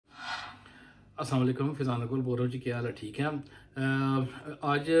अस्सलाम वालेकुम, फ़िज़ान अकुल बोल रहा हूँ जी। क्या हाल है? ठीक है।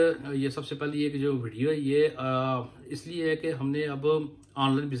 आज ये सबसे पहले ये जो वीडियो है ये इसलिए है कि हमने अब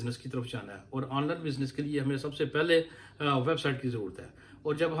ऑनलाइन बिज़नेस की तरफ जाना है और ऑनलाइन बिज़नेस के लिए हमें सबसे पहले वेबसाइट की ज़रूरत है।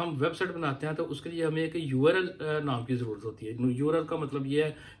 और जब हम वेबसाइट बनाते हैं तो उसके लिए हमें एक यूआरएल नाम की ज़रूरत होती है। यूआरएल का मतलब ये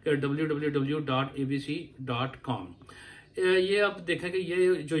है कि www.abc.com। ये आप देखें कि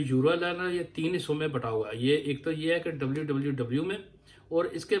ये जो यूआरएल है ना, ये 3 हिस्सों में बटा हुआ है। ये एक तो ये है कि www में, और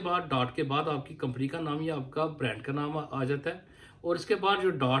इसके बाद डॉट के बाद आपकी कंपनी का नाम या आपका ब्रांड का नाम आ जाता है। और इसके बाद जो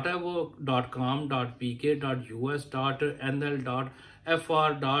डॉट है वो .com, .pk, .us, .nl,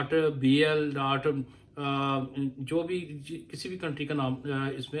 .fr, .bl, जो भी किसी भी कंट्री का नाम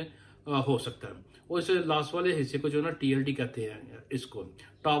इसमें हो सकता है। और इस लास्ट वाले हिस्से को जो ना TLD कहते हैं, इसको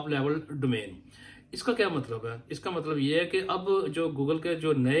टॉप लेवल डोमेन। इसका क्या मतलब है? इसका मतलब ये है कि अब जो गूगल के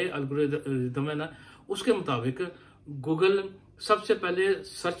जो नए एल्गोरिदम है ना, उसके मुताबिक गूगल सबसे पहले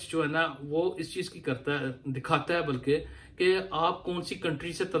सर्च जो है ना वो इस चीज की करता है, दिखाता है बल्कि, कि आप कौन सी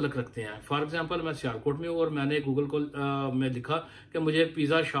कंट्री से तलक रखते हैं। फॉर एग्जांपल मैं सियालकोट में हूँ और मैंने गूगल को में लिखा कि मुझे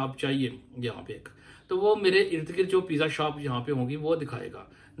पिज्जा शॉप चाहिए यहाँ पे एक, तो वो मेरे इर्द गिर्द जो पिज्जा शॉप यहाँ पे होंगी वो दिखाएगा,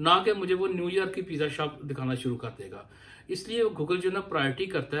 ना कि मुझे वो न्यूयॉर्क की पिज्जा शॉप दिखाना शुरू कर देगा। इसलिए गूगल जो है ना प्रायोरिटी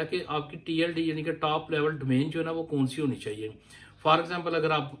करता है कि आपकी TLD यानी कि टॉप लेवल डोमेन जो है ना वो कौन सी होनी चाहिए। फॉर एग्जाम्पल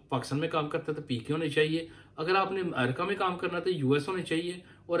अगर आप पाकिस्तान में काम करते हैं तो PK होनी चाहिए, अगर आपने अमेरिका में काम करना है तो US होनी चाहिए,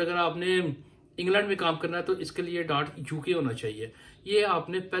 और अगर आपने इंग्लैंड में काम करना है तो इसके लिए .UK होना चाहिए। ये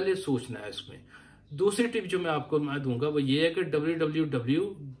आपने पहले सोचना है इसमें। दूसरी टिप जो मैं दूंगा वो ये है कि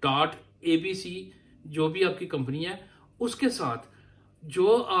www.abc जो भी आपकी कंपनी है उसके साथ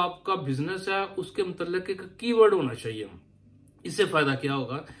जो आपका बिजनेस है उसके मतलब एक कीवर्ड होना चाहिए। इससे फायदा क्या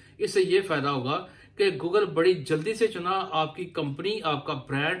होगा? इससे ये फायदा होगा कि गूगल बड़ी जल्दी से चुना आपकी कंपनी, आपका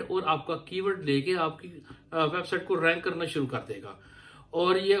ब्रांड और आपका कीवर्ड लेके आपकी वेबसाइट को रैंक करना शुरू कर देगा।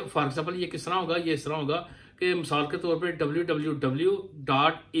 और ये फॉर एग्जांपल ये किस तरह होगा? ये इस तरह होगा कि मिसाल के तौर पे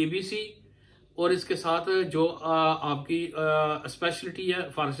www.abc और इसके साथ जो आपकी स्पेशलिटी है,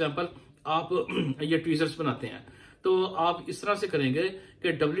 फॉर एग्जांपल आप ये ट्वीजर्स बनाते हैं तो आप इस तरह से करेंगे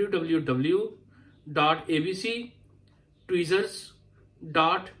कि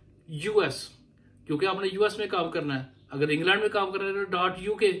www.abc.tweezers.us, क्योंकि आपने US में काम करना है। अगर इंग्लैंड में काम करना है तो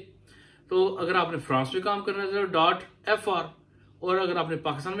 .UK, तो अगर आपने फ्रांस में काम करना है तो .FR, और अगर आपने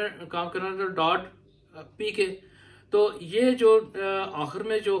पाकिस्तान में काम करना है तो .PK। तो ये जो आखिर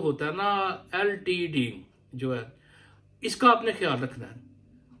में जो होता है ना LTD जो है, इसका आपने ख्याल रखना है।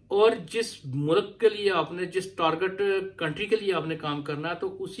 और जिस मुल्क के लिए आपने, जिस टारगेट कंट्री के लिए आपने काम करना है तो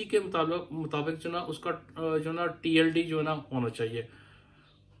उसी के मुताबिक जो ना उसका जो ना TLD जो है ना होना चाहिए।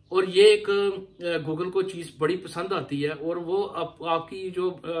 और ये एक गूगल को चीज बड़ी पसंद आती है, और वो आपकी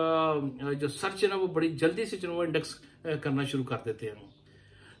जो सर्च है ना वो बड़ी जल्दी से जो वो इंडेक्स करना शुरू कर देते हैं।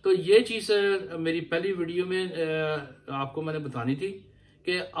 तो ये चीज मेरी पहली वीडियो में आपको मैंने बतानी थी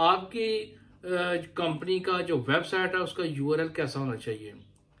कि आपकी कंपनी का जो वेबसाइट है उसका URL कैसा होना चाहिए।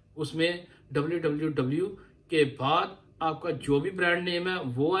 उसमें www के बाद आपका जो भी ब्रांड नेम है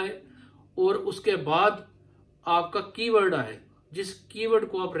वो आए, और उसके बाद आपका कीवर्ड आए, जिस कीवर्ड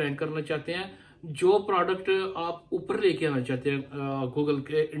को आप रैंक करना चाहते हैं, जो प्रोडक्ट आप ऊपर लेके आना चाहते हैं गूगल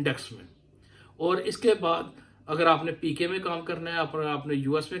के इंडेक्स में। और इसके बाद अगर आपने PK में काम करना है, आपने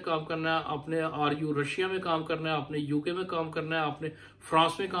US में काम करना है, आपने RU रशिया में काम करना है, आपने UK में काम करना है, आपने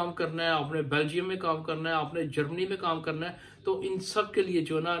फ्रांस में काम करना है, आपने बेल्जियम में काम करना है, आपने जर्मनी में काम करना है, तो इन सब के लिए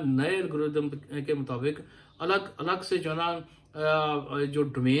जो ना नए एल्गोरिदम के मुताबिक अलग अलग से जो ना जो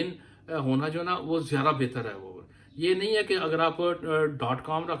डोमेन होना जो ना वो ज्यादा बेहतर है। वो ये नहीं है कि अगर आप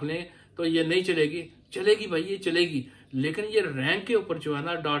 .com रख लें तो ये नहीं चलेगी, चलेगी भाई, ये चलेगी, लेकिन ये रैंक के ऊपर जो है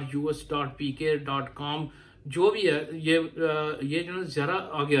ना .us, .pk, .com जो भी है ये जो है ज्यादा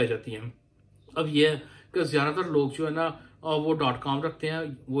आगे आ जाती हैं। अब ये है कि ज्यादातर लोग जो है ना वो .com रखते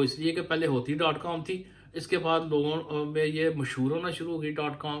हैं, वो इसलिए कि पहले होती .com थी, इसके बाद लोगों में ये मशहूर होना शुरू हो गई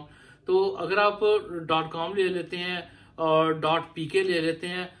 .com। तो अगर आप .com ले लेते हैं और .pk ले लेते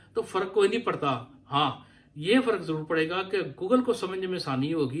हैं तो फर्क कोई नहीं पड़ता। हाँ, ये फर्क जरूर पड़ेगा कि गूगल को समझने में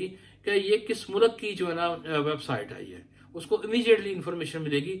आसानी होगी कि ये किस मुल्क की जो है ना वेबसाइट है, ये उसको इमीडिएटली इंफॉर्मेशन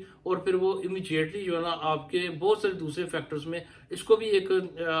मिलेगी, और फिर वो इमीडिएटली जो है ना आपके बहुत सारे दूसरे फैक्टर्स में इसको भी एक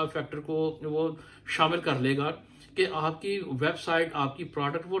फैक्टर को वो शामिल कर लेगा कि आपकी वेबसाइट, आपकी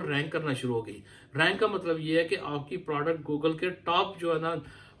प्रोडक्ट वो रैंक करना शुरू हो गई। रैंक का मतलब ये है कि आपकी प्रोडक्ट गूगल के टॉप जो है ना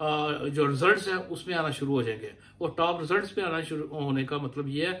जो रिजल्ट्स हैं उसमें आना शुरू हो जाएंगे। और टॉप रिजल्ट्स में आना शुरू होने का मतलब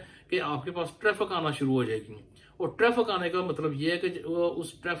ये है कि आपके पास ट्रैफिक आना शुरू हो जाएगी, और ट्रैफिक आने का मतलब ये है कि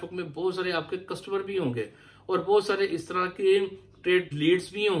उस ट्रैफिक में बहुत सारे आपके कस्टमर भी होंगे, और बहुत सारे इस तरह के ट्रेड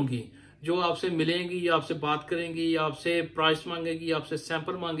लीड्स भी होंगी जो आपसे मिलेंगी, या आपसे बात करेंगी, या आपसे प्राइस मांगेगी, या आपसे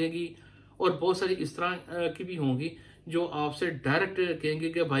सैंपल मांगेगी, और बहुत सारी इस तरह की भी होंगी जो आपसे डायरेक्ट कहेंगे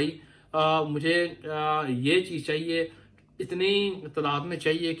कि भाई मुझे ये चीज़ चाहिए, इतनी तादाद में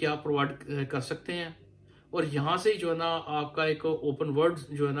चाहिए कि आप प्रोवाइड कर सकते हैं। और यहाँ से जो है ना आपका एक ओपन वर्ड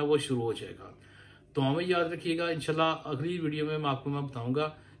जो है ना वो शुरू हो जाएगा। तो हमें याद रखिएगा, इंशाल्लाह अगली वीडियो में मैं बताऊंगा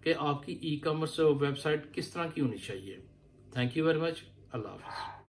कि आपकी ई कॉमर्स वेबसाइट किस तरह की होनी चाहिए। Thank you very much. अल्लाह हाफिज़।